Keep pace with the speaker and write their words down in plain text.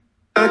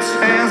A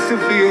chance to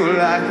feel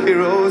like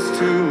heroes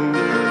too.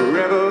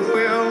 Forever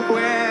we'll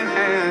win,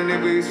 and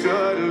if we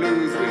should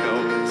lose, we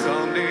know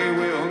someday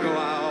we'll go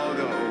all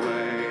the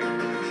way.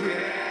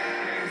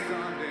 Yeah,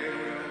 someday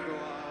we'll go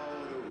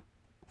all the way.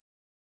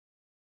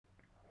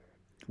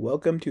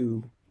 Welcome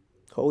to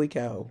Holy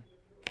Cow,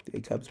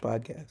 a Cubs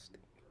podcast.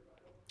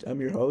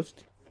 I'm your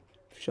host,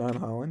 Sean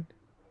Holland.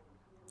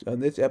 On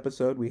this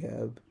episode, we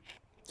have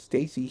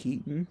Stacy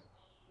Heaton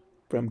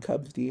from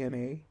Cubs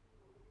DNA,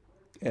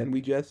 and we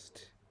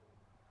just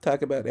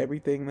talk about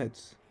everything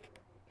that's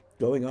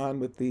going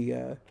on with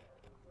the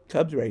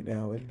Cubs right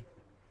now, and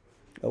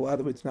a lot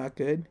of it's not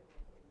good,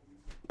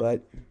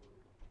 but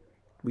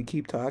we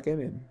keep talking,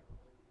 and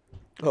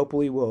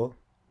hopefully we'll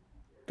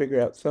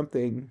figure out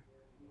something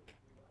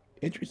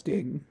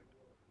interesting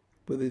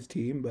with his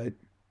team. But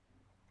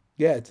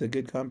yeah, it's a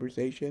good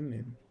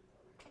conversation,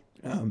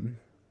 and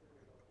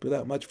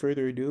without much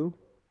further ado,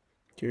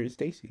 here's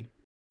Stacy.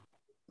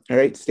 All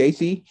right,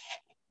 Stacy,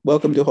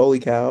 welcome to Holy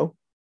Cow.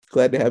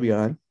 Glad to have you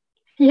on.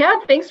 Yeah,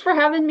 thanks for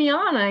having me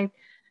on. I'm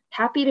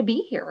happy to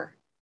be here.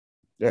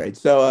 All right,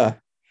 so I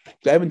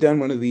haven't done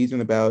one of these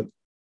in about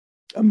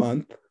a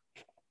month,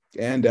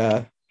 and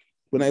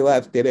when I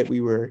last did it,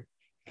 we were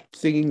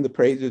singing the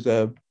praises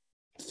of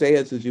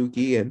Seiya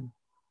Suzuki and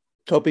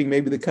hoping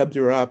maybe the Cubs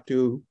are off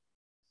to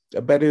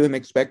a better than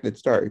expected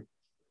start.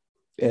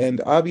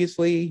 And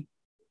obviously,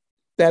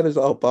 that has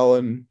all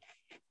fallen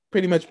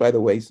pretty much by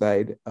the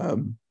wayside.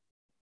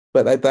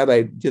 But I thought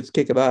I'd just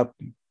kick it off.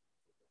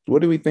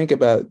 What do we think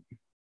about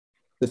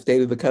the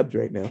state of the Cubs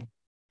right now?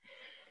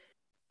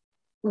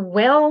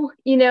 Well,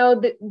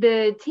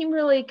 the team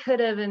really could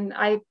have, and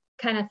I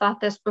kind of thought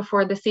this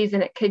before the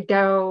season, it could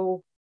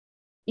go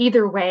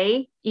either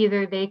way.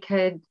 Either they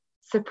could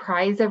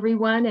surprise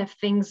everyone if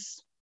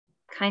things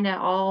kind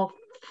of all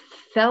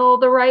fell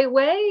the right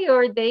way,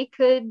 or they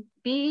could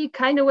be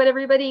kind of what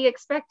everybody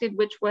expected,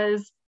 which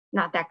was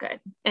not that good.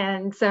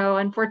 And so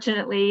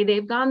unfortunately,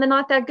 they've gone the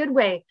not that good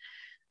way.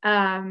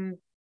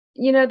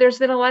 There's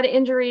been a lot of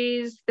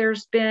injuries.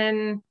 There's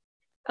been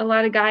a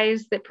lot of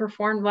guys that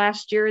performed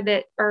last year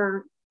that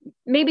are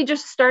maybe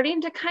just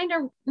starting to kind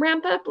of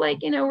ramp up. Like,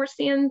 we're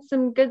seeing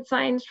some good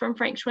signs from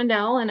Frank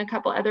Schwindel and a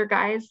couple other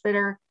guys that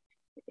are,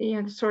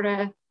 sort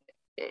of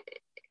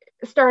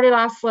started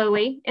off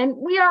slowly. And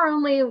we are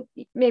only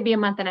maybe a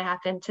month and a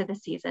half into the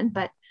season.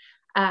 But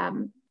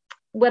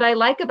what I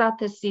like about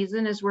this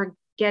season is we're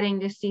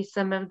getting to see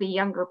some of the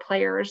younger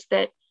players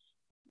that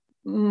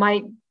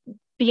might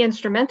be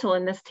instrumental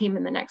in this team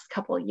in the next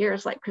couple of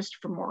years, like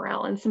Christopher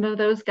Morel and some of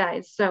those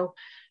guys. So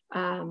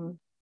I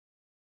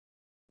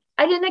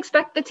didn't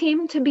expect the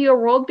team to be a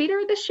world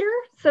beater this year.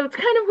 So it's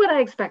kind of what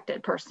I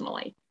expected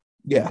personally.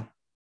 Yeah.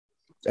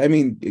 I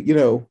mean,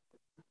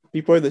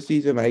 before the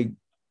season,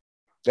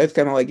 that's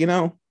kind of like,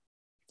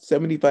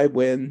 75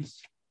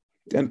 wins.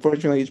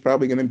 Unfortunately, it's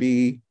probably going to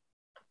be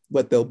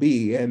what they'll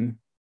be. And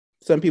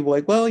some people are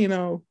like, well,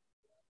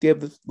 they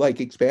have this like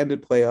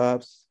expanded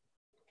playoffs.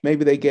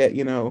 Maybe they get,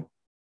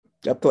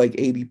 up to like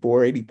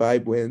 84,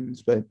 85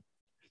 wins. But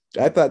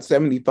I thought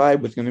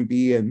 75 was going to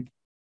be, and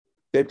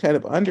they've kind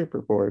of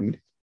underperformed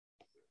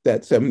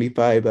that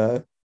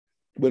 75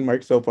 win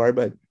mark so far.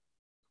 But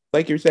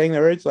like you're saying,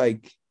 there is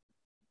like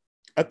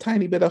a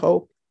tiny bit of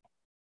hope,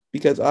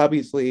 because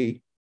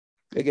obviously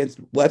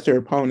against lesser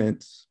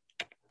opponents,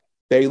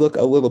 they look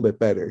a little bit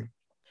better.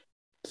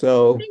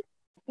 So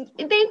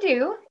they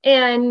do.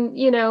 And,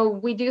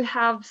 we do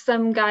have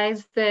some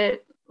guys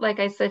that, like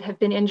I said, have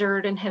been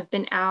injured and have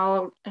been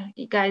out.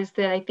 Guys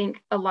that I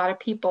think a lot of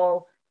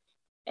people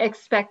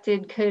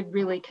expected could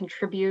really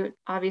contribute.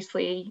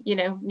 Obviously,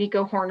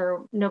 Nico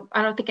Horner, no,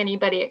 I don't think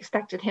anybody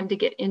expected him to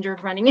get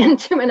injured running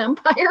into an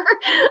umpire.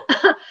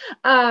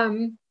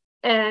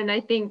 And I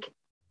think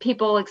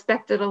people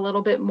expected a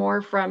little bit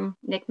more from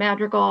Nick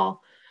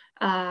Madrigal.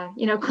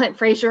 Clint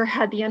Frazier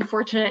had the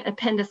unfortunate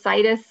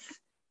appendicitis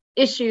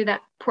issue.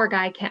 That poor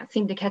guy can't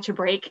seem to catch a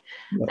break.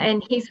 No.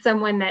 And he's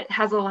someone that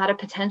has a lot of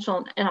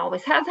potential and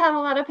always has had a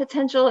lot of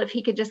potential if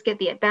he could just get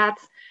the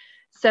at-bats.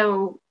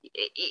 So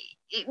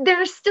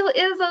there still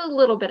is a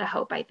little bit of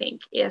hope, I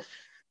think, if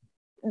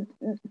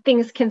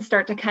things can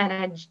start to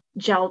kind of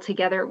gel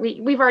together.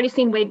 We've already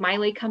seen Wade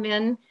Miley come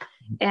in,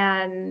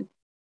 and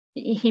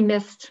he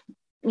missed,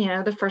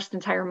 the first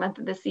entire month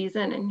of the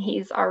season, and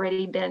he's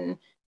already been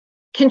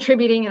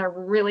contributing in a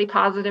really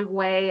positive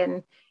way,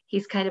 and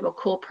he's kind of a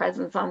cool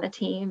presence on the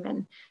team.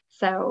 And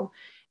so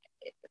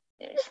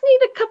you just need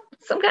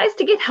some guys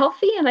to get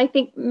healthy, and I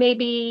think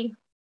maybe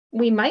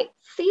we might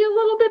see a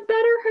little bit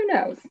better. Who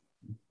knows?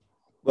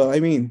 Well, I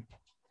mean,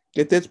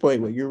 at this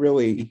point, what you're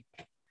really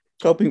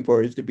hoping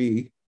for is to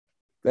be,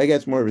 I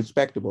guess, more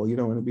respectable. You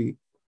don't want to be,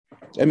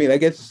 I mean, I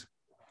guess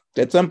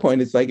at some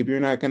point it's like, if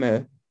you're not going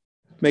to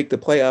make the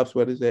playoffs,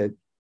 what does it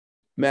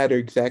matter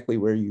exactly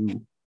where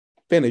you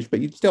finish? But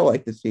you'd still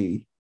like to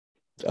see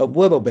a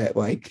little bit,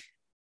 like,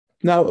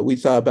 not what we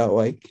saw about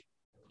like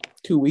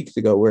 2 weeks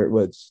ago, where it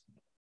was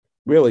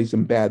really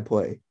some bad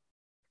play.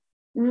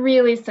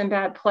 Really some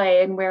bad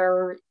play, and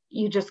where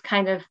you just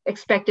kind of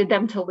expected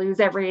them to lose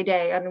every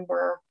day and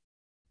were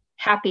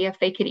happy if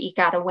they could eke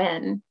out a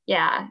win.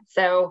 Yeah.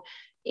 So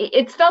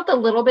it's felt a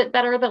little bit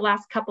better the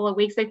last couple of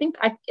weeks. I think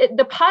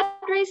the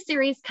Padres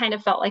series kind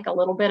of felt like a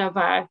little bit of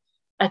a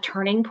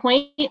turning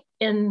point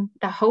in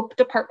the hope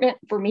department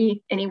for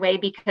me anyway,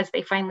 because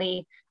they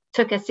finally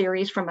took a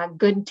series from a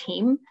good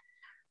team.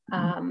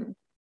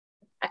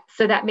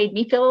 So that made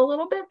me feel a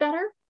little bit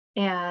better.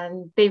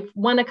 And they've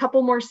won a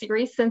couple more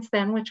series since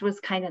then, which was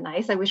kind of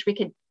nice. I wish we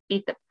could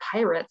beat the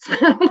Pirates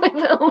with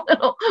a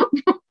little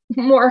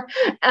more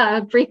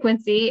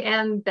frequency,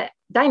 and the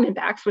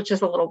Diamondbacks, which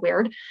is a little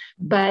weird.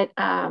 But,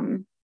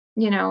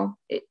 you know,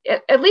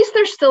 at least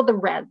there's still the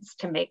Reds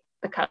to make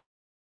the Cubs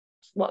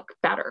look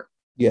better.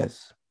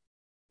 Yes.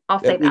 I'll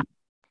say that.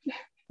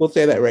 We'll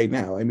say that right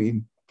now. I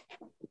mean,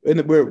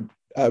 we're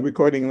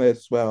recording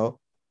this while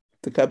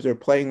the Cubs are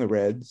playing the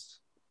Reds.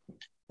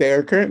 They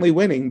are currently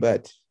winning,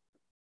 but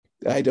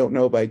I don't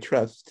know if I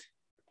trust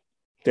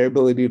their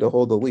ability to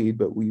hold the lead,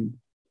 but we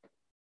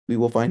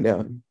will find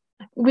out.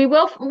 We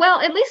will. Well,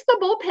 at least the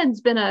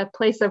bullpen's been a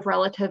place of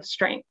relative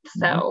strength.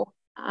 So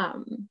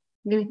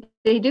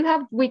they do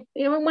have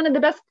one of the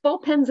best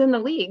bullpens in the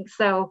league.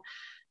 So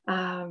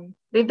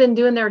they've been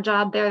doing their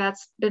job there.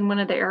 That's been one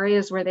of the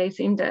areas where they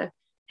seem to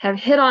have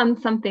hit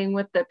on something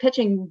with the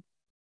pitching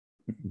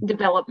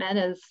development,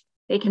 is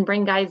they can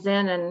bring guys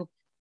in and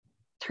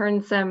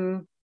turn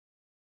some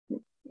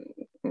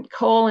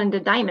coal into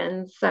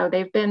diamonds. So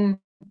they've been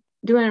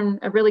doing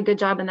a really good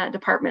job in that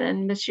department,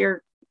 and this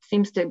year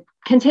seems to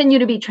continue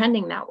to be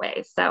trending that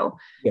way. So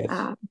yes.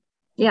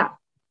 Yeah,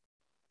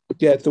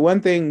 it's the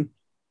one thing,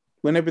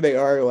 whenever they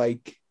are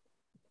like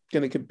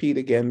going to compete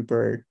again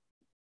for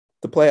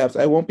the playoffs,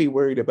 I won't be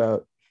worried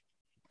about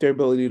their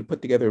ability to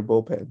put together a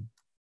bullpen.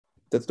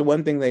 That's the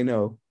one thing they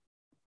know.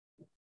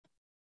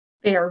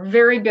 They are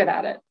very good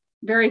at it.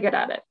 Very good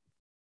at it.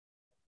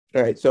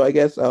 All right. So I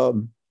guess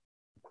I'll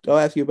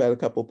ask you about a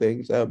couple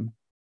things.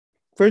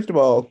 First of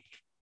all,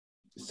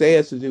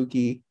 Seiya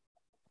Suzuki.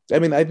 I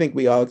mean, I think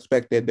we all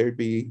expected there'd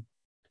be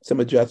some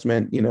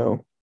adjustment. You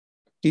know,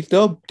 he's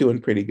still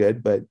doing pretty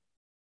good, but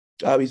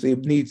obviously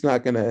he's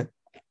not going to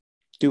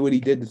do what he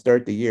did to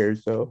start the year.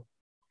 So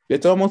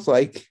it's almost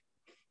like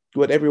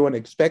what everyone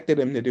expected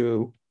him to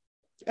do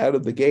out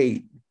of the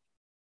gate,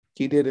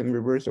 he did in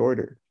reverse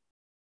order.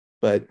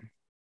 But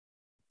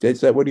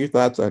what are your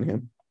thoughts on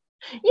him?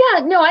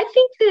 Yeah, no, I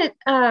think that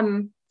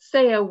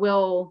Seiya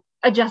will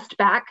adjust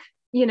back.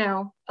 You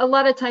know, a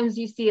lot of times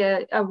you see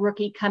a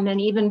rookie come in,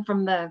 even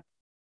from the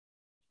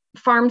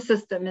farm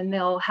system, and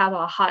they'll have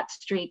a hot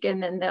streak,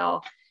 and then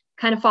they'll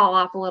kind of fall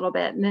off a little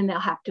bit, and then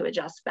they'll have to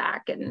adjust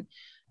back. And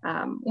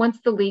once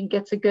the league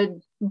gets a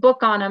good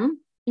book on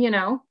them, you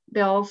know,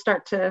 they'll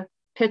start to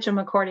pitch them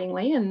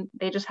accordingly, and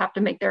they just have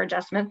to make their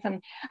adjustments. And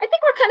I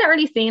think we're kind of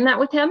already seeing that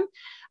with him.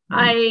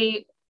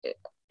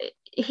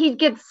 He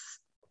gets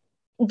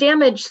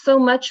damaged so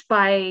much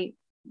by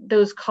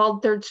those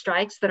called third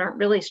strikes that aren't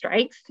really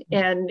strikes.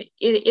 And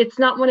it's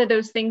not one of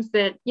those things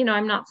that, you know,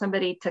 I'm not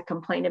somebody to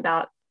complain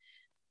about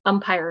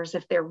umpires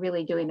if they're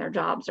really doing their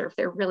jobs or if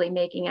they're really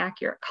making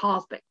accurate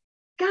calls, but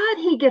God,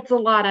 he gets a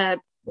lot of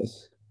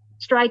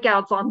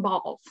strikeouts on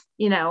balls,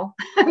 you know,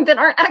 that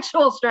aren't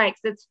actual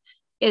strikes.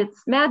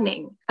 It's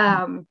maddening.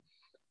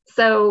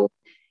 So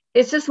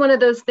it's just one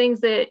of those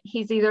things that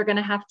he's either going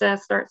to have to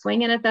start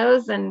swinging at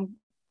those and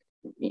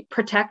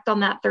protect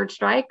on that third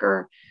strike,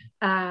 or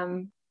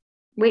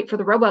wait for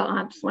the robo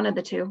umps, one of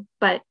the two.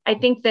 But I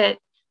think that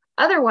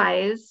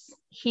otherwise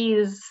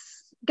he's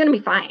going to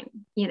be fine.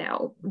 You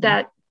know,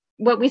 that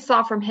what we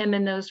saw from him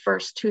in those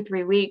first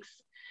 2-3 weeks,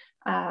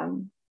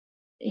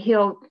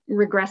 he'll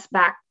regress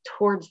back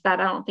towards that.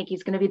 I don't think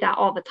he's going to be that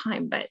all the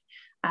time, but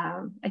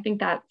I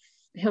think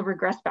he'll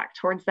regress back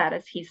towards that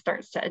as he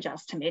starts to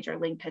adjust to major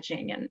league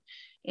pitching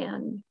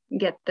and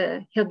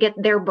he'll get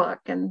their book,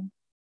 and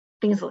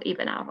things will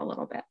even out a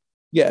little bit.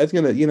 Yeah, it's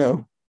gonna, you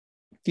know,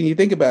 can you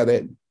think about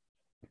it?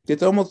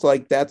 It's almost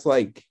like that's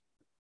like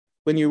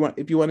when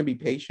if you want to be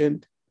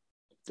patient,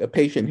 a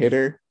patient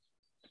hitter,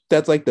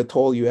 that's like the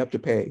toll you have to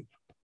pay.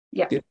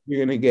 Yeah. If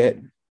you're gonna get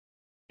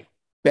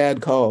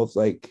bad calls,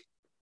 like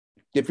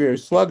if you're a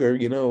slugger,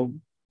 you know,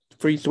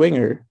 free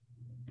swinger,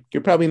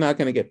 you're probably not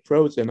gonna get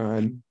frozen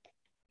on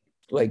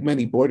like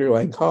many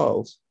borderline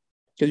calls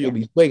because you'll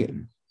be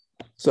swinging.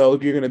 So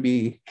if you're gonna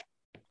be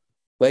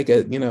like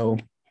a, you know,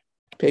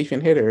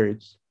 patient hitter,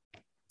 it's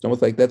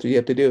almost like that's what you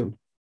have to do.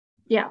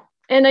 Yeah.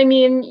 And I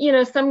mean, you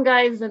know, some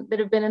guys that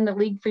have been in the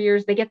league for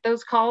years, they get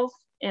those calls,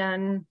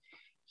 and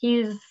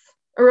he's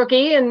a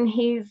rookie and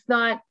he's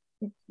not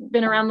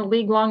been around the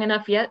league long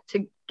enough yet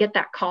to get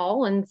that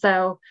call. And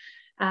so,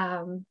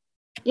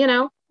 you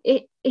know,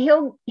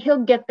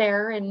 he'll get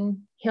there and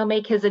he'll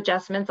make his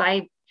adjustments.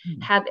 I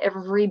have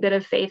every bit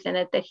of faith in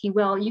it that he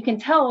will. You can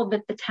tell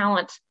that the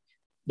talent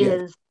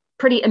is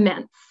pretty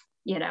immense,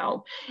 you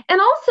know. And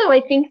also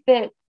I think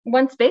that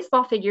once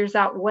baseball figures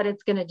out what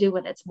it's going to do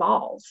with its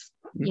balls,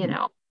 you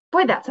know,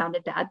 boy, that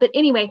sounded bad. But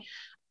anyway,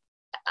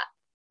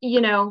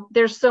 you know,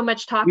 there's so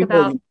much talk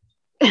about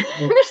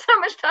there's so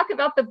much talk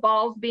about the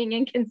balls being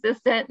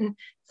inconsistent and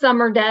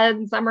some are dead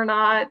and some are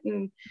not.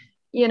 And,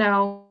 you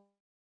know,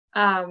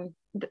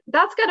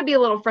 that's got to be a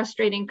little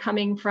frustrating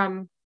coming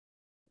from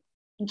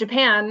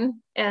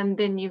Japan. And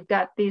then you've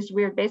got these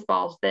weird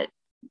baseballs that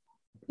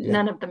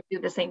none of them do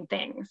the same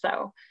thing.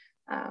 So,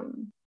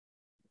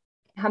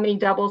 how many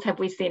doubles have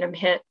we seen him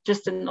hit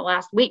just in the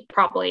last week?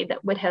 Probably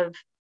that would have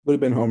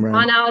been home run.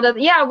 Gone out of,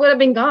 yeah, would have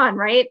been gone,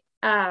 right?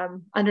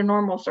 Under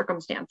normal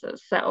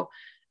circumstances. So,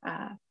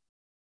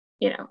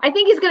 you know, I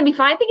think he's going to be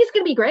fine. I think he's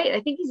going to be great.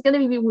 I think he's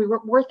going to be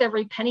worth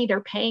every penny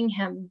they're paying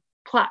him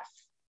plus.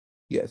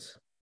 Yes.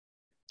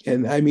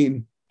 And I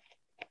mean,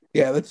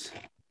 yeah, that's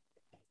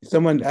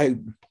someone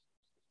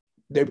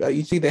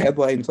you see the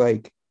headlines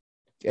like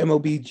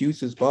MLB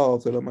juices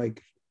balls, and I'm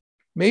like,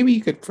 maybe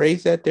you could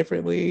phrase that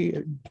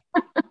differently.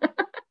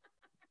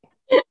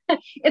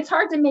 It's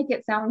hard to make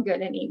it sound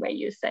good any way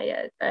you say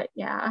it, but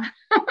yeah.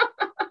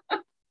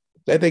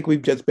 I think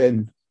we've just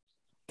been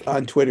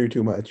on Twitter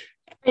too much.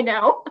 I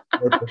know.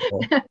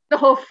 The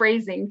whole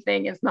phrasing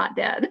thing is not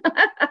dead.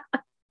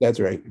 That's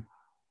right.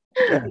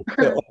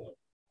 So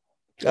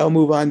I'll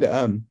move on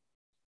to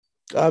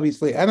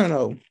obviously, I don't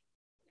know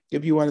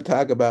if you want to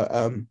talk about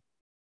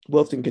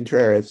Willson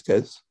Contreras,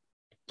 because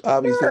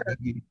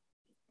obviously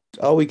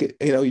all we could,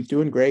 you know, he's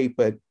doing great,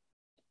 but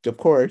of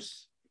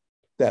course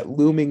that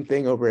looming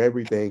thing over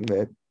everything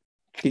that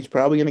he's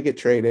probably going to get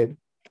traded,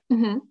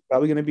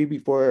 probably going to be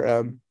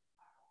before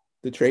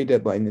the trade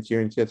deadline this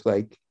year. And it's just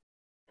like,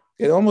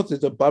 it almost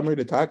is a bummer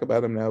to talk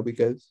about him now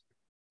because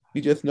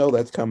you just know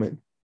that's coming.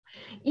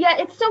 Yeah,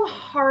 it's so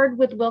hard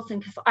with Willson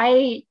because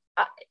I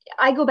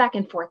go back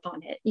and forth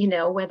on it, you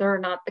know, whether or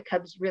not the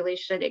Cubs really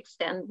should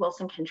extend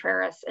Willson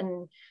Contreras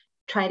and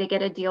try to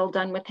get a deal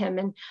done with him.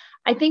 And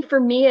I think for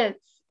me,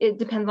 it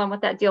depends on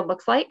what that deal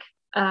looks like,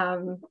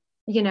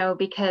 you know,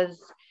 because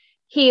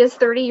he is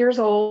 30 years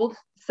old.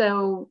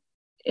 So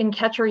in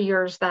catcher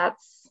years,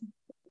 that's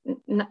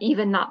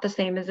not the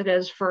same as it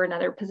is for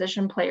another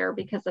position player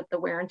because of the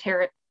wear and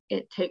tear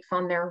it takes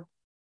on their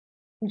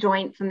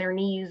joints and their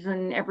knees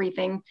and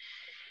everything.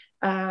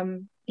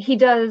 He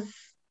does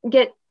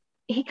get,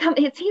 he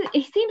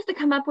seems to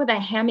come up with a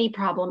hammy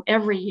problem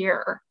every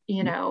year,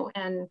 you know,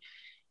 and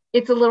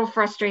it's a little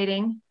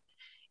frustrating.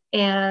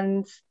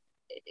 And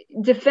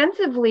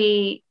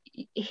defensively,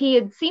 he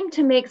had seemed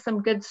to make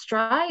some good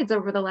strides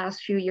over the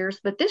last few years,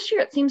 but this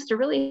year it seems to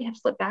really have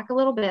slipped back a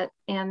little bit.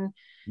 And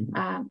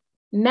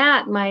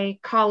Matt, my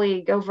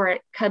colleague over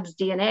at Cubs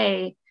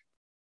DNA,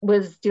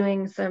 was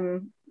doing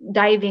some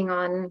diving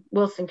on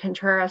Willson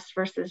Contreras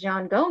versus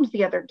Yan Gomes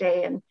the other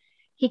day, and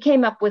he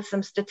came up with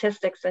some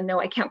statistics, and no,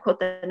 I can't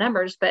quote the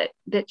numbers, but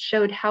that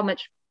showed how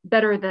much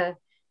better the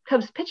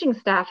Cubs pitching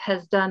staff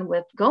has done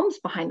with Gomes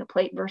behind the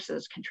plate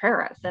versus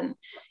Contreras. And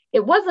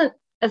it wasn't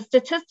a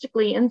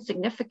statistically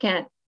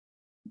insignificant,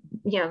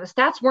 you know, the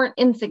stats weren't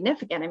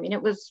insignificant. I mean,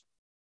 it was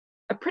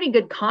a pretty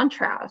good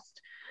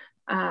contrast.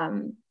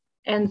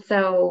 And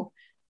so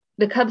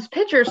the Cubs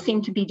pitchers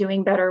seem to be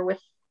doing better with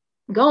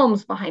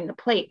Gomes behind the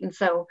plate. And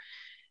so,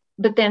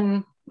 but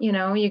then, you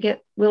know, you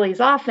get Willie's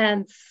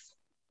offense,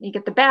 you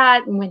get the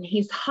bat, and when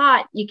he's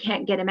hot, you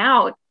can't get him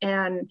out.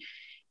 And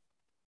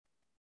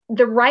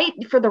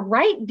for the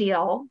right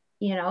deal,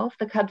 you know, if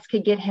the Cubs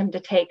could get him to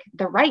take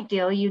the right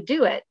deal, you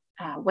do it.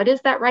 What is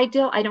that right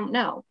deal? I don't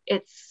know.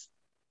 It's,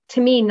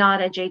 to me,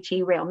 not a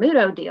JT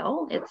Realmuto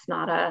deal. It's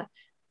not a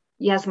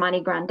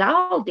Yasmani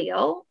Grandal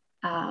deal.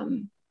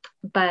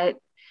 But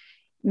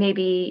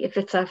maybe if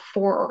it's a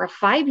 4 or a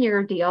 5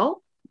 year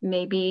deal,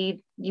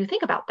 maybe you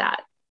think about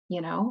that,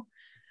 you know.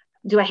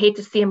 Do I hate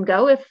to see him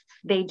go if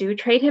they do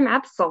trade him?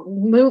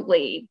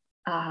 Absolutely.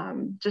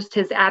 Just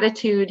his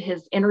attitude,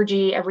 his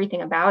energy,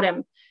 everything about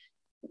him.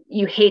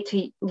 You hate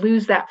to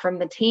lose that from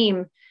the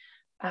team.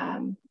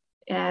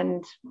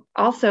 And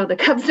also the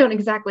Cubs don't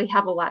exactly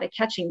have a lot of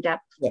catching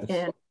depth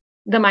in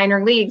the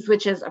minor leagues,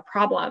 which is a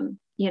problem,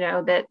 you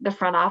know, that the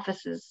front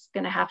office is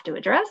going to have to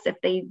address if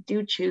they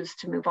do choose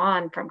to move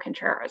on from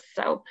Contreras.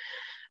 So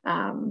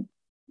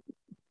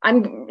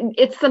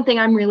it's something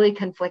I'm really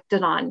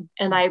conflicted on.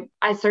 And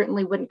I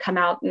certainly wouldn't come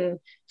out and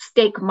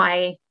stake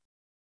my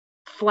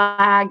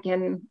flag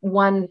in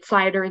one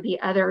side or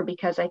the other,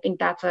 because I think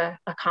that's a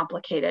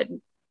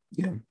complicated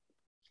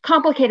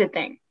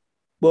thing.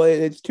 Well,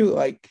 it's too,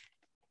 like,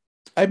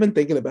 I've been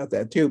thinking about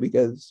that too,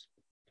 because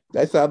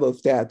I saw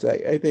those stats.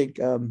 I think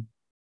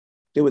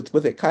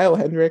was it Kyle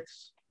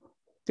Hendricks?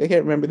 I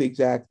can't remember the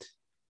exact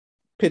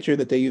pitcher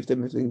that they used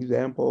him as an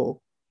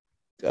example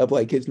of,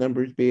 like, his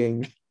numbers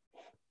being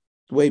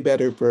way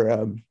better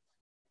for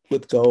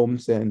with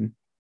Gomes than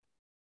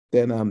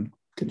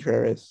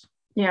Contreras.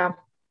 Yeah.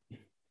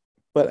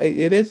 But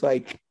it is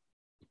like,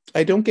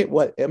 I don't get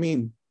what, I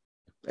mean,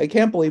 I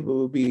can't believe it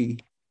would be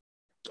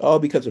all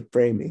because of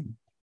framing.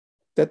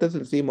 That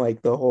doesn't seem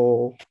like the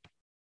whole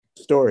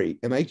story.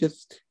 And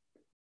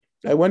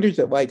I wonder, is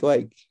it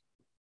like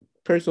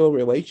personal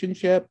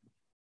relationship?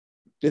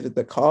 Is it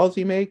the calls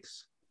he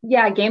makes?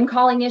 Yeah, game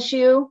calling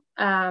issue,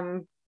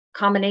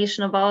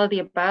 combination of all of the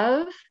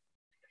above.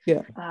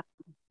 Yeah.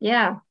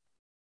 Yeah.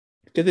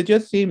 Because it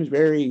just seems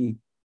very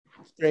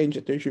strange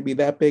that there should be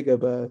that big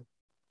of a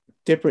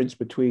difference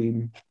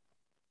between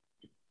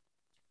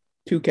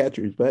two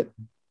catchers, but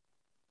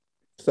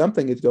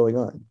something is going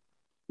on.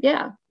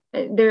 Yeah,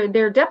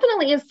 there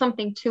definitely is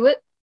something to it.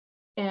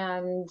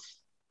 And,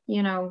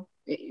 you know,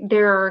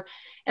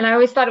 and I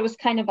always thought it was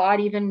kind of odd,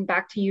 even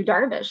back to Yu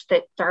Darvish,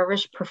 that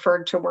Darvish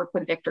preferred to work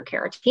with Victor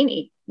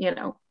Caratini,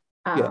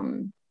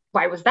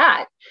 Why was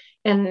that?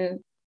 And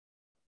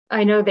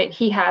I know that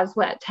he has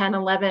 10,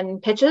 11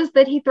 pitches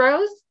that he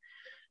throws.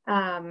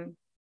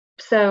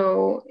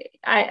 So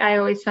I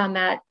always found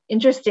that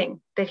interesting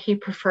that he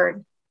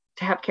preferred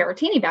to have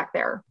Caratini back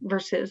there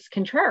versus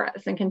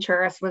Contreras. And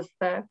Contreras was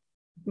the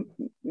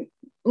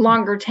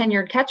longer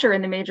tenured catcher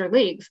in the major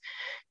leagues.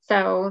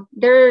 So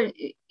there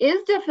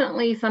is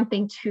definitely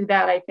something to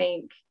that, I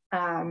think.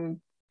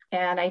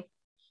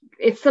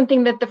 It's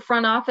something that the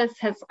front office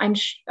has,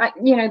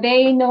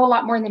 they know a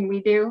lot more than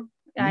we do.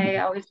 Mm-hmm. I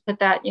always put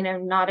that,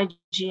 not a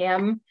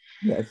GM.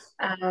 Yes.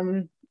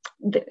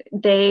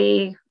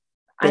 They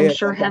I'm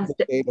sure have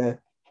data.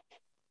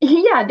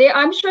 Yeah,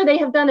 I'm sure they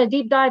have done a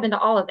deep dive into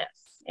all of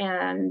this,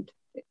 and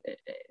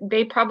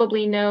they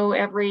probably know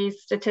every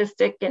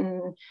statistic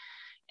and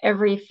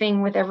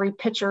everything with every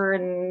pitcher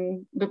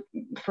and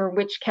for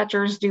which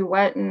catchers do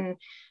what, and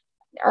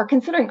are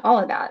considering all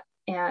of that.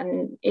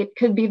 And it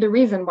could be the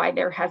reason why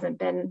there hasn't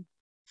been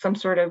some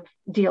sort of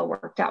deal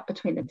worked out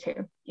between the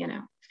two,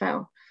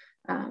 So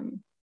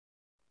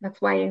that's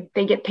why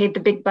they get paid the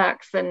big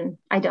bucks and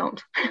I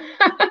don't.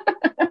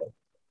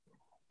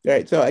 All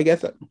right. So I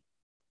guess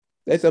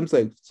I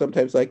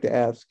sometimes like to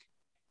ask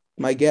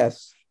my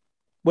guests,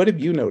 what have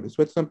you noticed?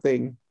 What's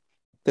something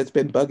that's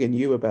been bugging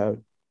you about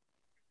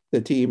the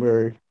team,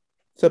 or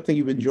something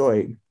you've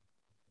enjoyed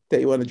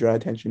that you want to draw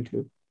attention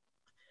to?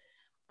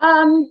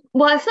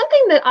 Well,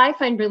 something that I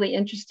find really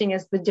interesting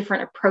is the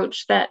different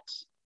approach that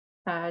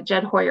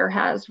Jed Hoyer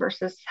has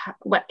versus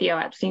what Theo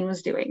Epstein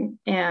was doing.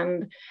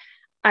 And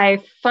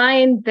I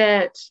find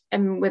that,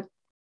 and with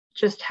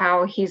just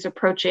how he's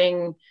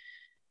approaching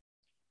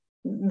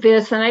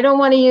this, and I don't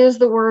want to use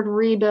the word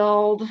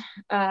rebuild.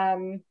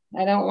 I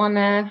don't want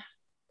to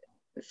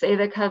say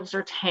the Cubs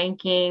are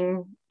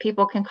tanking.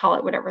 People can call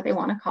it whatever they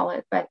want to call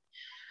it, but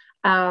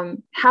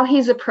how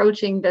he's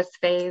approaching this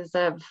phase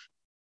of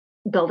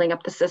building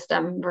up the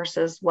system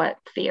versus what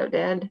Theo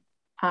did.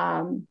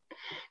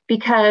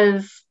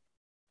 Because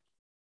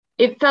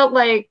it felt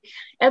like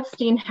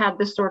Epstein had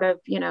this sort of,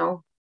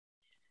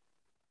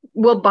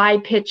 we'll buy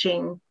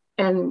pitching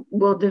and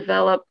we'll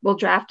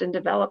draft and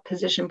develop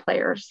position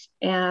players.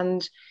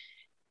 And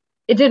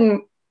it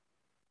didn't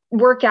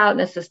work out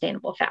in a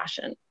sustainable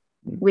fashion.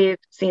 We've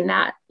seen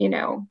that,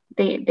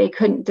 they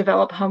couldn't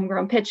develop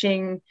homegrown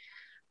pitching.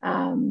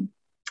 And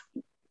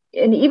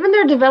even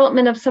their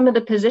development of some of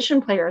the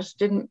position players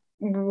didn't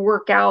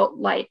work out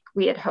like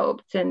we had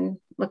hoped. And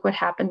look what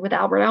happened with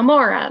Albert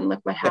Almora, and look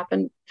what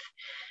happened.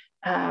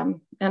 And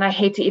I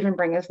hate to even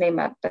bring his name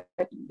up, but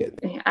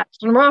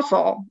Aston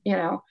Russell,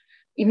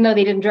 even though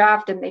they didn't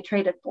draft him, they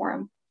traded for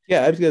him.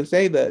 Yeah, I was going to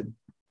say the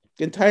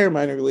entire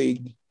minor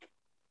league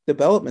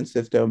development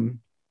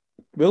system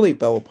really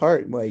fell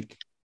apart in like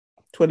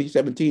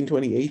 2017,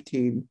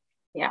 2018.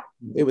 Yeah.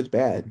 It was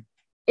bad.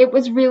 It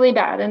was really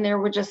bad. And there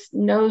was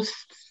no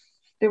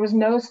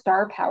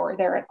star power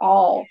there at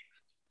all.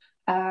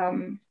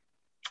 And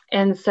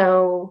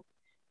so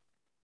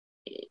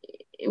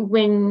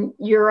when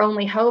your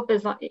only hope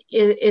is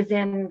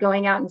in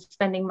going out and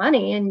spending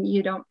money, and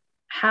you don't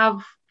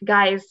have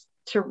guys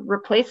to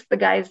replace the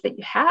guys that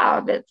you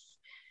have,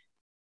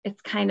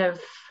 it's kind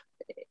of,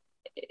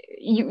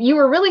 you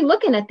were really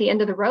looking at the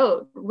end of the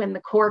road when the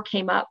core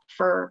came up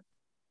for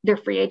their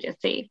free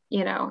agency.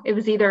 It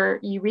was either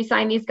you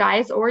re-sign these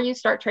guys or you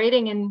start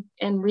trading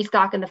and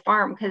restocking the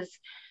farm, because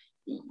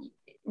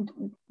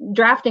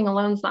drafting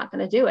alone is not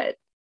going to do it.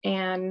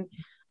 And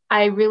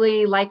I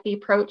really like the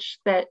approach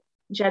that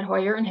Jed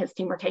Hoyer and his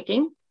team are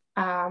taking.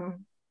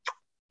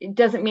 It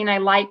doesn't mean I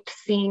liked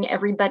seeing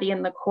everybody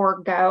in the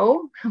core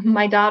go.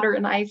 My daughter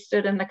and I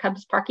stood in the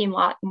Cubs parking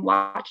lot and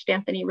watched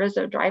Anthony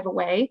Rizzo drive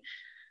away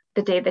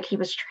the day that he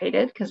was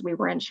traded, because we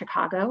were in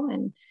Chicago,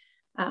 and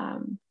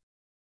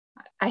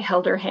I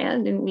held her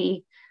hand and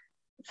we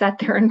sat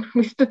there and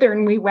we stood there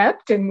and we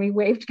wept and we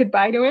waved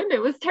goodbye to him.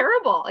 It was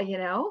terrible,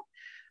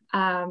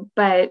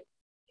 but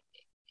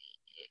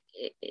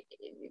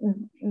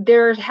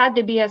there had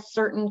to be a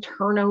certain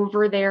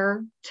turnover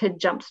there to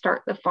jumpstart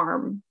the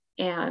farm.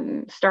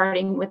 And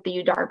starting with the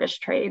Yu Darvish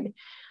trade,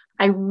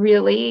 I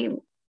really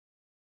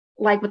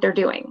like what they're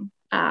doing.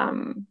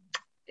 And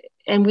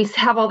we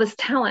have all this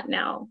talent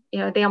now.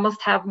 They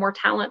almost have more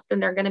talent than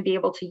they're going to be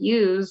able to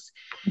use.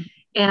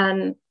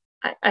 And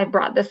I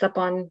brought this up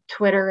on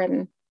Twitter,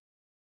 and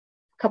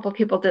a couple of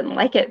people didn't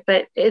like it,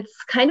 but it's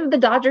kind of the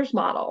Dodgers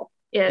model.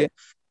 It's,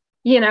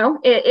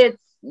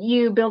 it's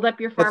you build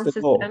up your farm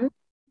system. Goal.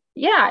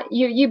 Yeah,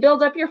 you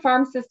build up your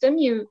farm system.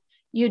 You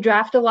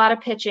draft a lot of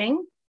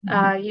pitching.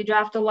 You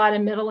draft a lot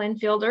of middle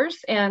infielders,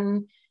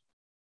 and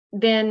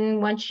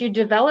then once you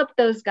develop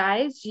those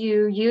guys,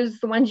 you use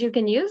the ones you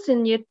can use,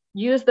 and you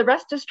use the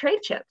rest as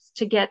trade chips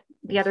to get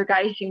the other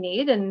guys you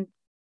need. And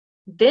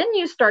then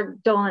you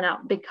start doling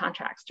out big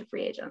contracts to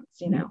free agents,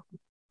 you know.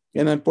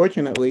 And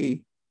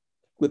unfortunately,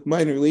 with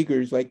minor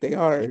leaguers like they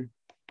are,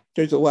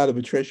 there's a lot of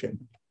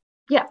attrition.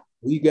 Yeah.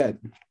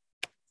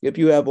 If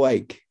you have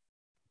like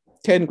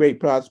 10 great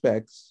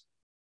prospects,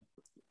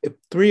 if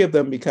 3 of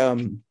them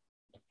become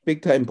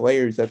big time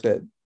players, that's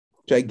a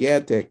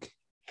gigantic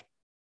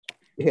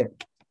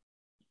hit.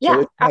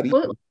 Yeah,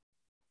 absolutely.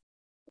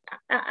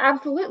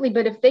 Absolutely.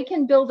 But if they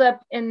can build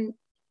up, and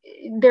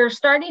they're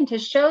starting to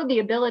show the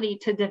ability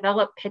to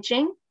develop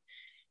pitching,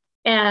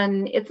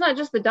 and it's not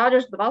just the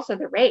Dodgers, but also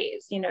the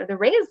Rays. You know, the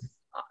Rays,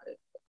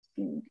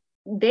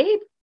 they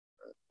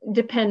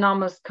depend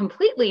almost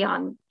completely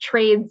on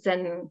trades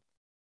and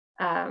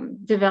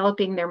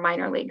developing their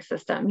minor league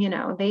system. You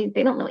know, they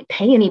don't really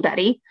pay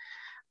anybody.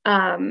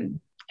 And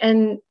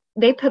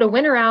they put a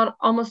winner out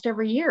almost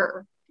every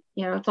year.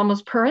 You know, it's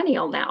almost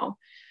perennial now.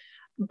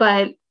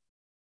 But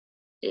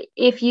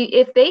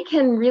if they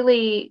can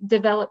really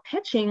develop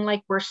pitching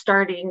like we're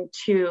starting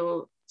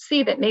to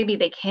see that maybe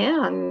they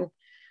can,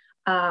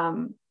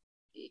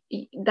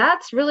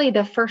 that's really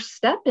the first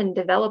step in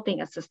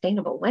developing a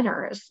sustainable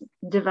winner, is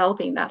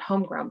developing that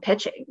homegrown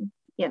pitching,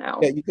 you know.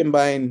 Yeah, you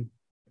combine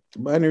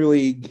minor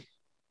league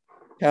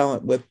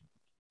talent with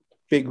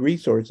big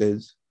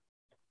resources,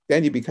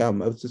 then you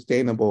become a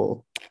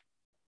sustainable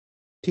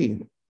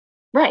team.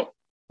 Right.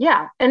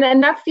 Yeah.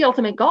 And that's the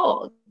ultimate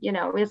goal, you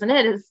know, isn't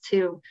it? Is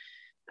to,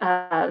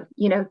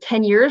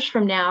 10 years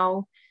from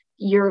now,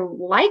 you're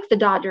like the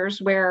Dodgers,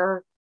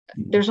 where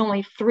there's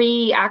only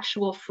 3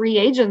 actual free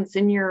agents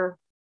in your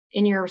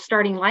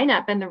starting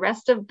lineup, and the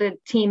rest of the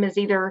team is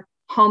either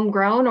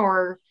homegrown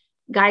or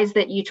guys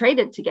that you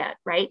traded to get,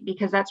 right?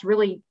 Because that's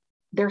really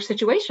their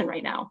situation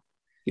right now.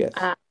 Yes.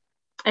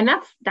 And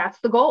that's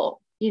the goal.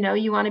 You know,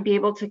 you want to be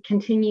able to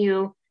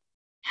continue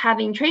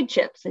having trade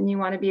chips, and you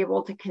want to be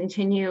able to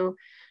continue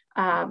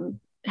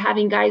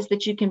having guys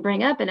that you can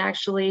bring up and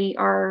actually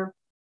are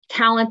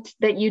talent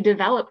that you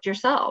developed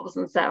yourselves.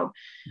 And so,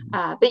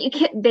 but you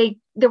can't,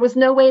 there was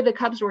no way the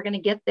Cubs were going to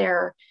get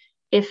there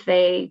if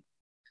they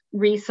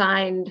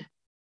re-signed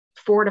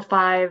 4 to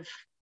 5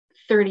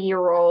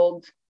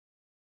 30-year-old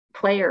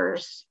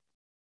players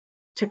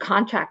to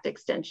contract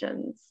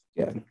extensions.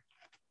 Yeah.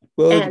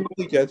 Well, it's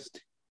really just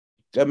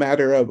a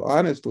matter of,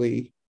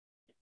 honestly,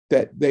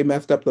 that they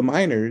messed up the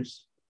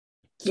minors.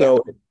 So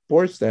it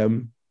forced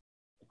them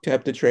to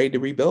have to trade to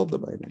rebuild the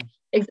minors.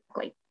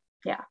 Exactly.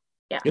 Yeah.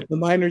 Yeah. If the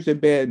minors had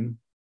been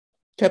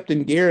kept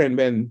in gear and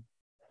been,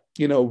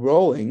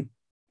 rolling,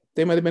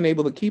 they might have been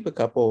able to keep a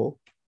couple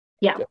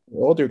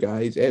older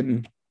guys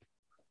and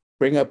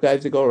bring up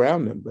guys to go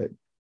around them, but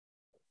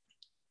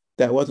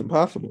that wasn't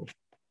possible.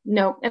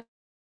 No. And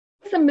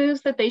some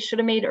moves that they should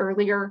have made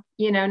earlier,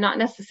 not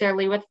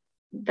necessarily with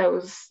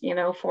those,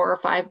 4 or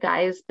 5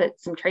 guys, but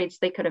some trades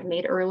they could have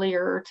made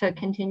earlier to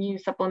continue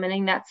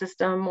supplementing that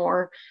system,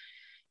 or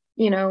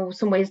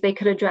some ways they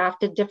could have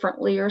drafted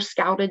differently or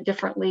scouted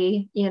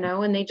differently,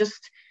 and they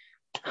just,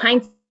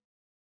 hindsight's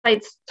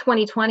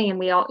 2020, and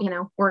we all,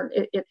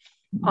 it's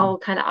all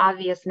kind of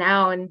obvious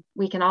now, and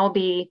we can all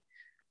be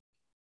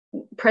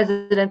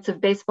presidents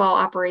of baseball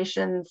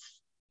operations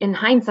in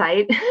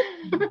hindsight.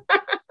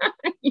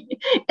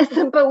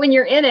 But when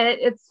you're in it,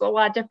 it's a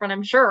lot different,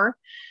 I'm sure.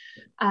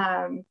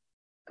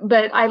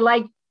 But I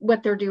like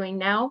what they're doing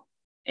now,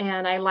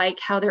 and I like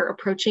how they're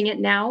approaching it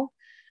now.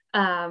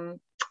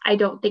 I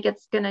don't think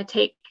it's going to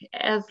take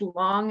as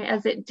long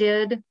as it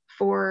did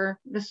for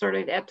the sort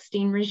of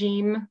Epstein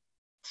regime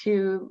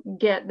to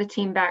get the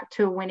team back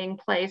to a winning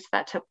place.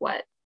 That took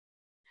what?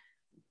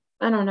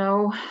 I don't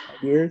know.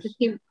 Years?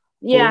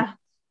 Yeah,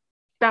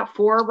 about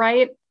 4,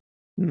 right?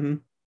 Mm-hmm.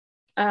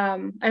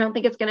 I don't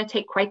think it's going to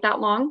take quite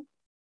that long.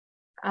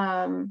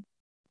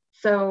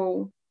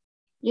 So,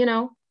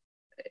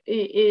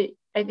 I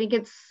think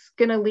it's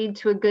going to lead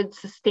to a good,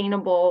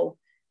 sustainable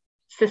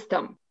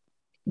system,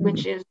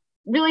 which is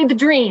really the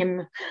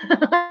dream.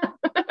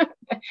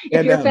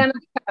 If you're a fan of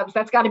the Cubs,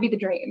 that's got to be the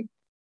dream.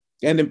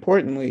 And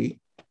importantly,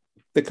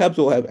 the Cubs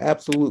will have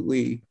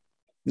absolutely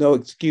no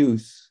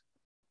excuse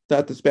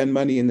not to spend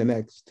money in the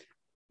next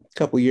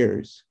couple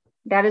years.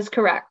 That is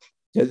correct.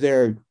 Because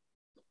they're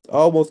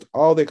almost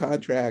all their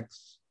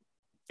contracts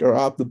are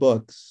off the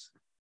books,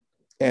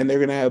 and they're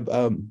going to have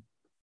a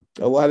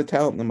lot of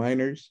talent in the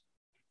minors.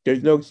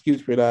 There's no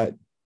excuse for that.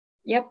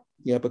 Yep.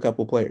 A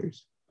couple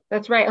players.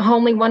 That's right.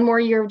 Only one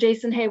more year of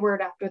Jason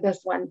Hayward after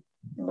this one.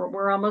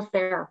 We're almost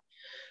there.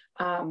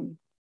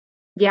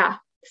 Yeah.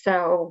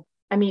 So,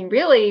 I mean,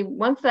 really,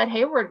 once that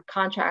Hayward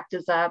contract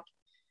is up,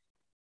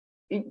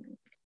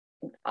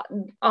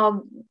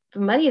 all the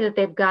money that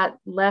they've got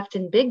left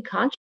in big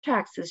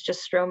contracts is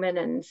just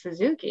Stroman and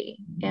Suzuki.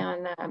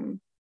 And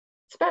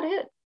that's about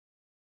it.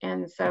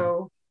 And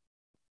so,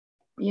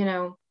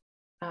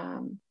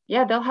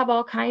 they'll have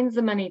all kinds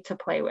of money to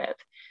play with.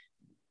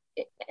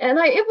 And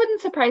it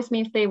wouldn't surprise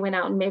me if they went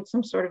out and made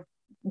some sort of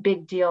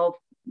big deal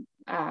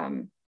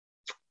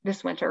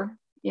this winter,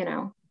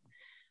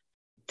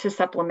 to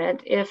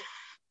supplement.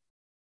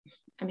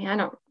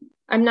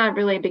 I'm not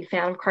really a big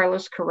fan of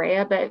Carlos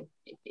Correa, but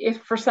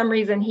if for some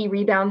reason he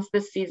rebounds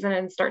this season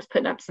and starts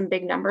putting up some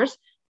big numbers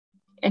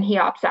and he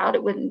opts out,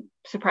 it wouldn't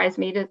surprise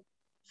me to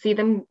see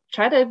them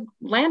try to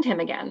land him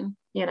again.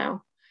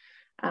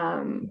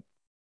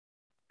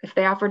 If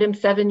they offered him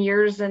 7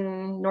 years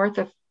and north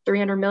of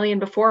 300 million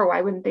before,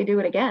 why wouldn't they do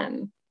it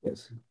again?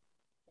 Yes,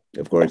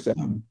 of course.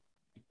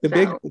 Big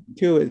thing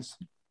too is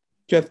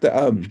just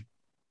the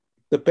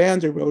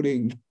fans are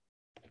voting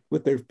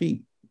with their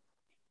feet,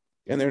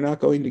 and they're not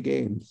going to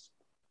games.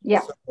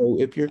 Yeah. So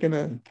if they're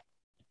gonna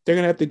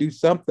have to do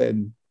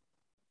something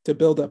to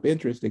build up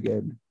interest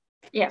again.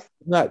 Yes.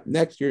 Not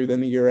next year,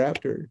 then the year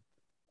after,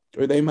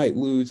 or they might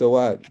lose a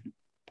lot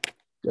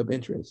of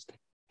interest.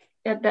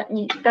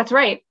 That's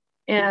right.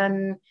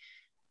 And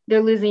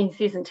they're losing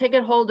season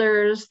ticket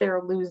holders.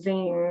 They're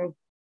losing,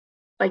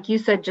 like you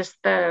said, just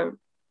the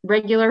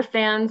regular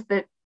fans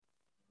that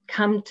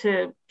come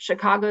to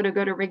Chicago to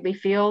go to Wrigley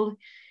Field.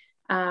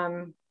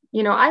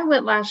 I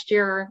went last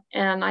year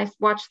and I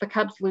watched the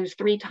Cubs lose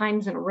 3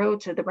 times in a row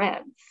to the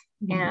Reds.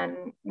 Mm-hmm.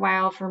 And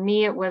while for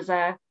me it was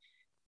a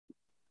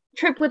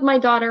trip with my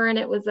daughter, and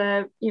it was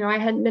I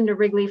hadn't been to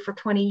Wrigley for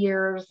 20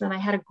 years, and I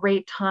had a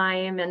great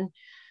time. And,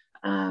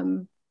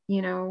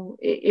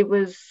 it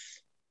was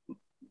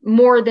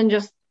more than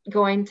just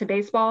going to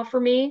baseball for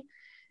me.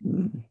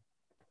 Mm-hmm.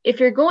 If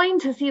you're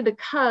going to see the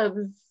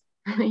Cubs,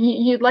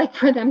 you'd like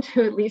for them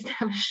to at least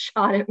have a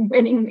shot at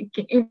winning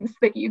the games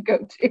that you go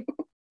to.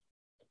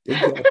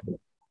 Exactly.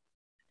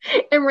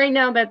 And right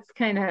now that's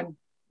kind of,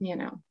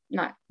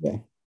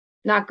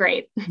 not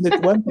great.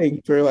 It's one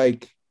thing for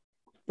like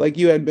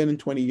you hadn't been in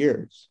 20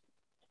 years.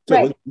 So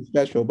right. It was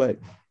special. But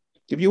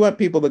if you want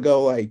people to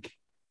go like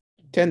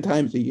 10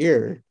 times a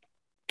year,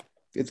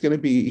 it's going to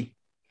be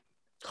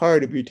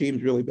hard if your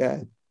team's really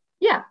bad.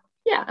 Yeah.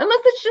 Yeah.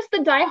 Unless it's just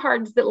the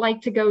diehards that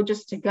like to go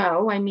just to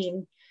go. I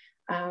mean,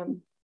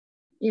 some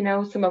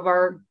of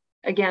our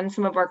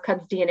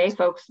Cubs DNA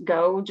folks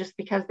go just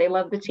because they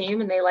love the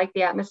team and they like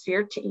the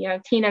atmosphere.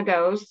 Tina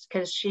goes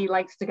because she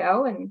likes to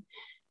go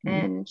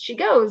and she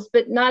goes,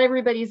 but not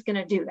everybody's going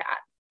to do that.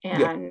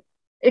 And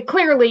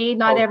clearly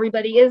not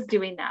everybody is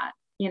doing that.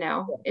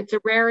 It's a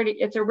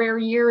rare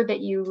year that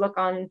you look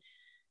on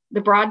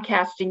the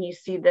broadcast and you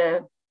see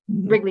the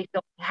Wrigley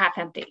Field half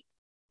empty.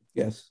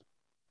 Yes.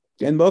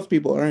 And most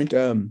people aren't,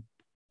 for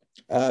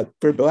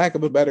lack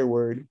of a better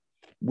word,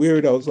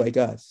 weirdos like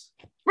us.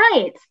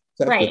 Right.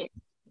 Right.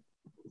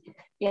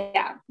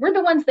 Yeah. We're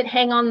the ones that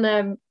hang on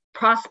the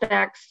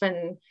prospects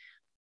and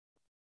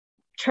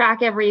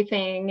track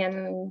everything.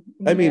 And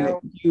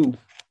you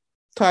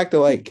talk to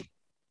like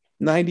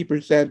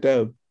 90%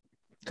 of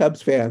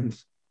Cubs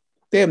fans,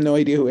 they have no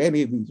idea who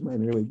any of these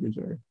minor leaguers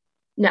are.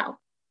 No.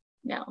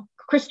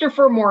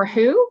 Christopher Moore,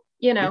 who?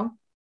 He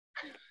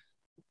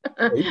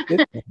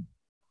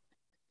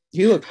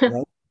looks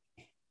fun.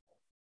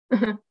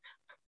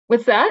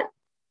 What's that?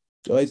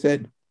 So I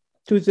said,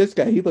 who's this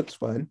guy? He looks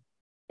fun.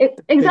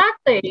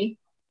 Exactly.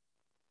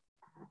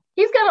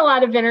 He's got a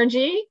lot of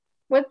energy.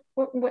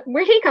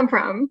 Where'd he come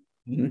from?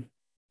 Mm-hmm.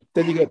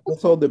 Then you get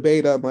this whole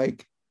debate on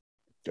like,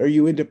 are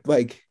you into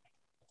like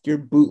your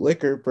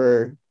bootlicker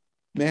for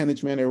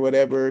management or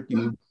whatever? If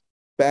you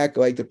back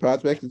like the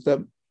prospects and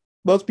stuff,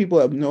 most people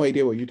have no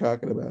idea what you're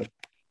talking about.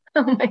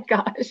 Oh my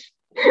gosh.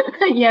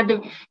 Yeah,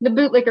 the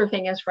bootlicker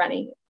thing is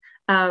funny.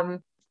 I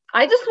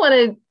just want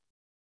to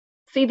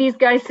see these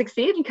guys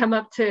succeed and come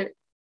up to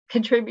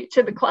contribute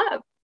to the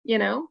club.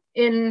 In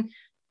a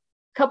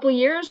couple of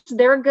years,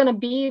 they're going to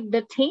be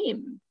the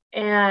team.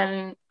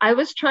 And I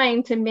was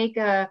trying to make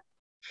a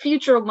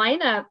future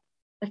lineup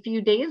a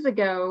few days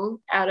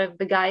ago out of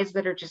the guys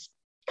that are just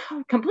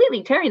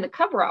completely tearing the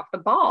cover off the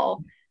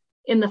ball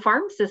in the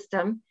farm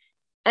system.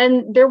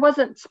 And there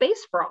wasn't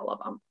space for all of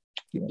them,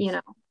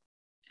 yes.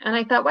 And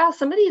I thought, wow,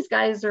 some of these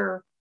guys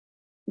are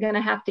going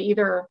to have to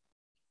either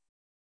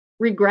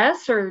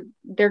regress or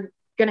they're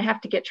going to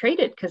have to get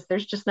traded because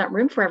there's just not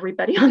room for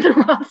everybody on the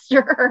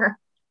roster.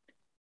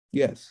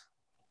 Yes.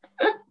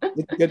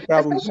 It's a good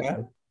problem to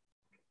have.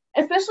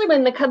 Especially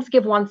when the Cubs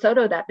give Juan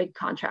Soto that big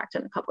contract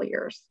in a couple of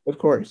years. Of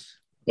course.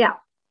 Yeah.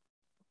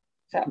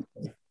 So.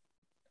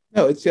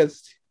 No, it's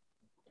just,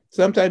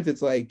 sometimes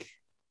it's like,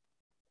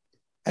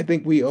 I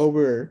think we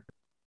over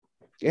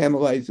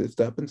analyze this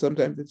stuff, and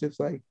sometimes it's just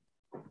like,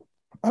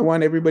 I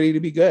want everybody to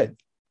be good.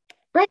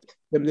 Right.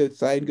 Them to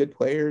sign good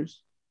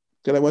players,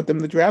 because I want them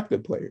to draft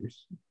good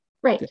players.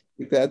 Right.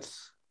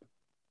 That's,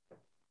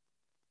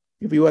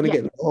 if you want to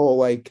get the whole,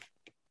 like,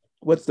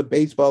 what's the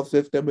baseball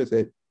system? Is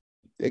it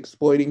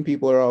exploiting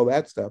people or all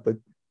that stuff? But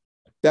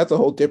that's a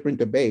whole different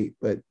debate.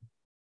 But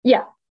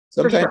yeah,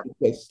 sometimes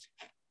it's just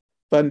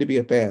fun to be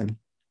a fan.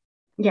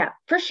 Yeah,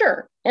 for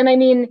sure. And I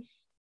mean,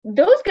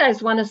 those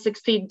guys want to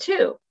succeed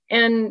too.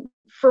 And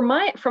from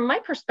my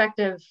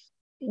perspective,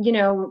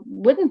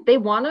 wouldn't they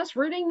want us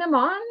rooting them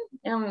on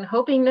and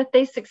hoping that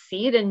they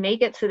succeed and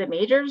make it to the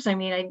majors? I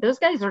mean, those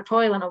guys are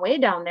toiling away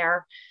down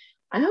there.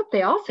 I hope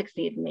they all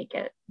succeed and make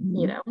it,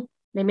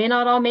 they may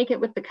not all make it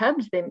with the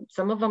Cubs.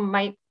 Some of them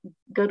might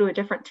go to a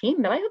different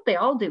team, but I hope they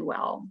all do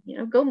well.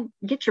 Go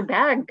get your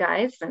bag,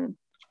 guys, and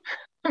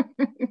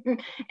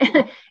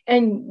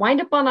and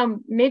wind up on a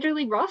major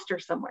league roster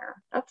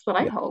somewhere. That's what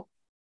I hope.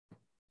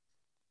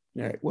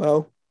 All right.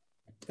 Well,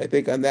 I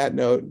think on that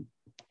note,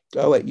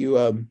 I'll let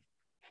you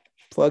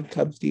plug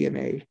Cubs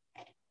DNA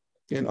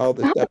and all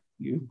the stuff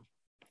you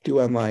do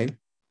online.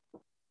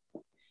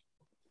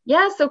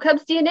 Yeah, so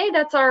Cubs DNA,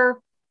 that's our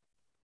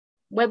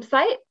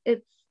website.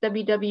 It's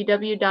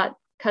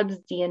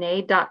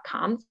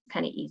www.cubsdna.com. It's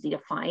kind of easy to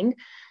find.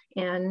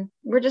 And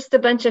we're just a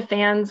bunch of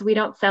fans. We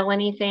don't sell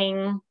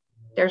anything.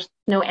 There's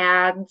no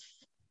ads.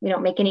 We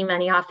don't make any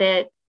money off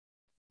it.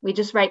 We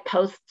just write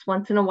posts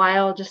once in a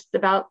while just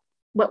about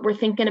what we're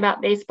thinking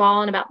about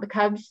baseball and about the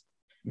Cubs.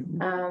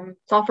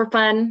 It's all for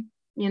fun.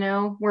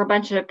 We're a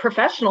bunch of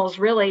professionals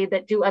really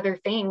that do other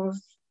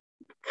things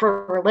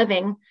for a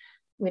living.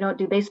 We don't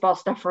do baseball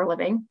stuff for a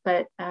living,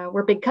 but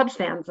we're big Cubs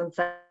fans. And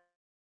so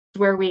that's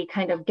where we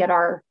kind of get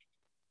our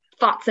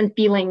thoughts and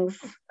feelings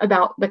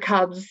about the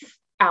Cubs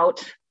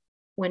out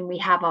when we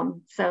have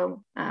them.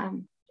 So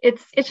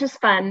it's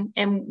just fun.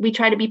 And we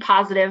try to be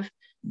positive.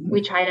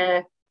 We try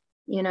to,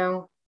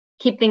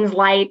 keep things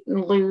light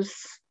and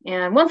loose.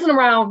 And once in a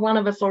while, one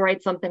of us will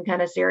write something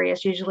kind of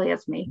serious. Usually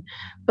it's me.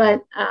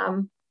 But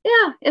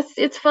yeah,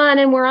 it's fun.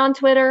 And we're on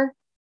Twitter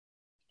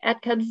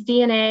at Cubs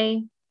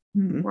DNA.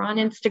 We're on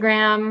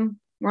Instagram.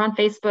 We're on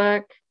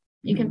Facebook.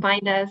 You can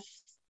find us.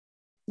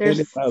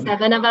 There's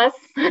 7 of us.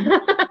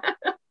 And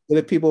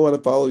if people want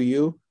to follow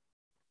you?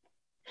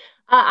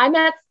 I'm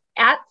at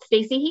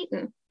Stacy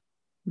Heaton.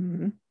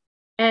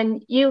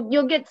 And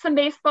you'll get some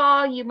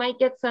baseball. You might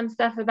get some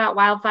stuff about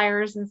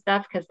wildfires and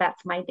stuff because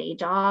that's my day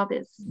job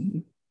is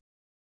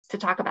to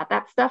talk about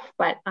that stuff.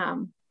 But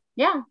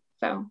yeah,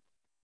 so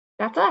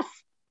that's us.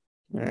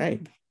 All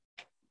right.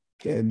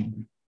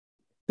 And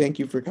thank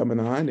you for coming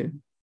on.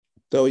 And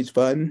it's always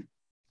fun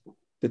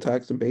to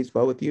talk some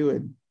baseball with you.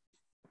 And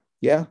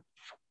yeah.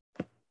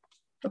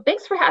 Well,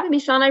 thanks for having me,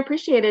 Sean. I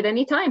appreciate it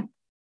anytime.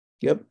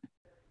 Yep.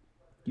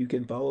 You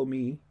can follow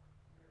me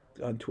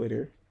on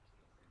Twitter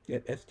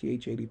at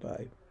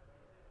STH85.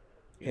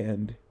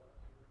 And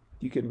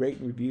you can rate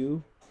and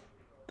review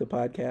the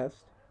podcast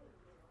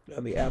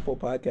on the Apple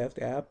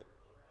Podcast app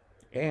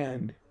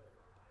and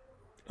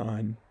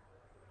on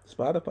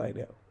Spotify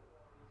now.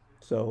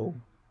 So,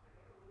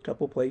 a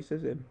couple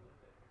places. And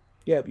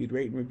yeah, if you'd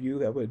rate and review,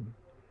 that would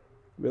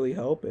really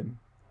help. And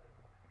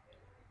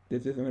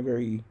this isn't a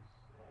very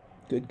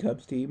good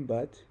Cubs team,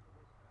 but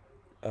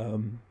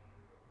I'm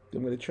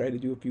going to try to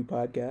do a few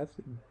podcasts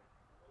and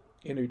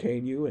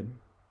entertain you and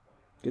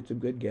get some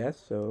good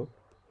guests. So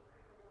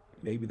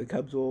maybe the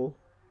Cubs will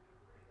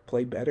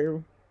play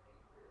better.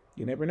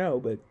 You never know,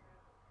 but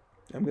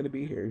I'm going to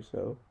be here.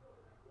 So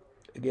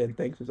again,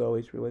 thanks as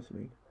always for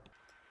listening.